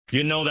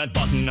You know that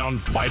button on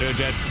fighter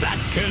jets that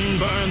can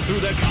burn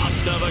through the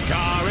cost of a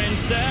car in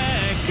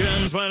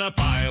seconds. When a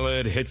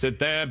pilot hits it,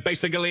 they're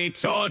basically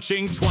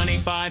torching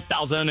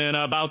 25,000 in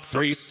about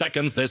 3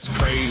 seconds. This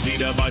crazy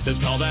device is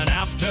called an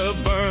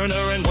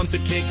afterburner, and once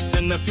it kicks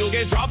in, the fuel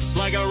gauge drops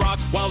like a rock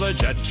while the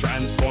jet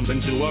transforms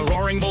into a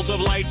roaring bolt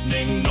of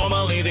lightning.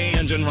 Normally the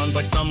engine runs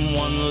like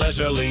someone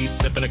leisurely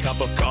sipping a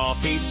cup of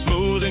coffee,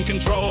 smooth and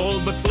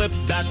controlled, but flip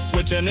that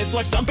switch and it's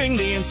like dumping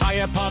the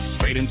entire pot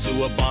straight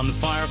into a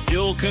bonfire.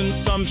 Fuel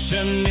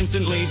consumption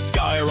instantly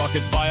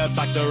skyrockets by a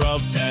factor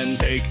of 10.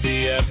 Take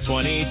the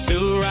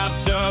F-22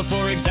 Raptor,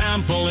 for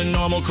example. In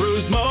normal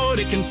cruise mode,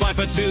 it can fly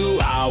for 2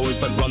 hours,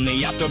 but run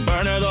the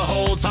afterburner the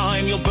whole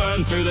time. You'll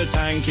burn through the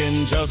tank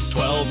in just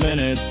 12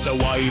 minutes. So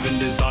why even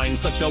design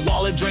such a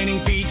wallet-draining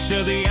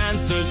feature? The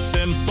answer's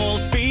simple: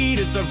 speed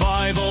is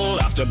survival.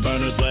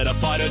 Afterburners let a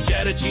fighter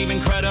jet achieve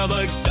incredible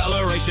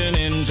acceleration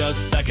in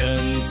just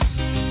seconds,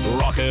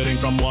 rocketing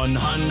from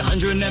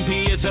 100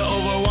 mph to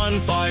over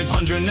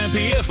 1500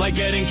 mph, like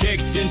getting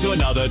kicked into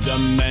another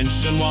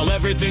dimension, while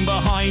everything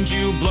behind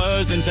you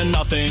blurs into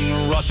nothing.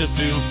 Russia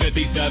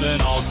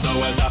Su-57 also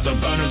has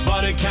afterburners,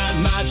 but it can't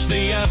match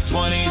the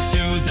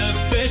F-22's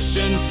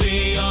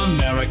efficiency.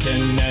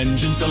 American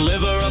engines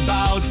deliver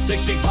about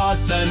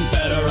 60%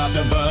 better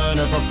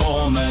afterburner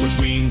performance, which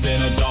means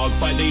in a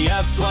dogfight the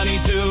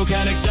F-22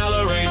 can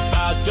accelerate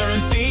faster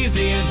and seize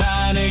the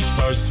advantage.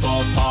 First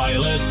for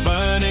pilots,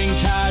 burning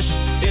cash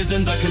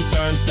isn't the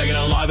concern. Staying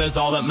alive is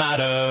all that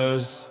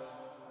matters.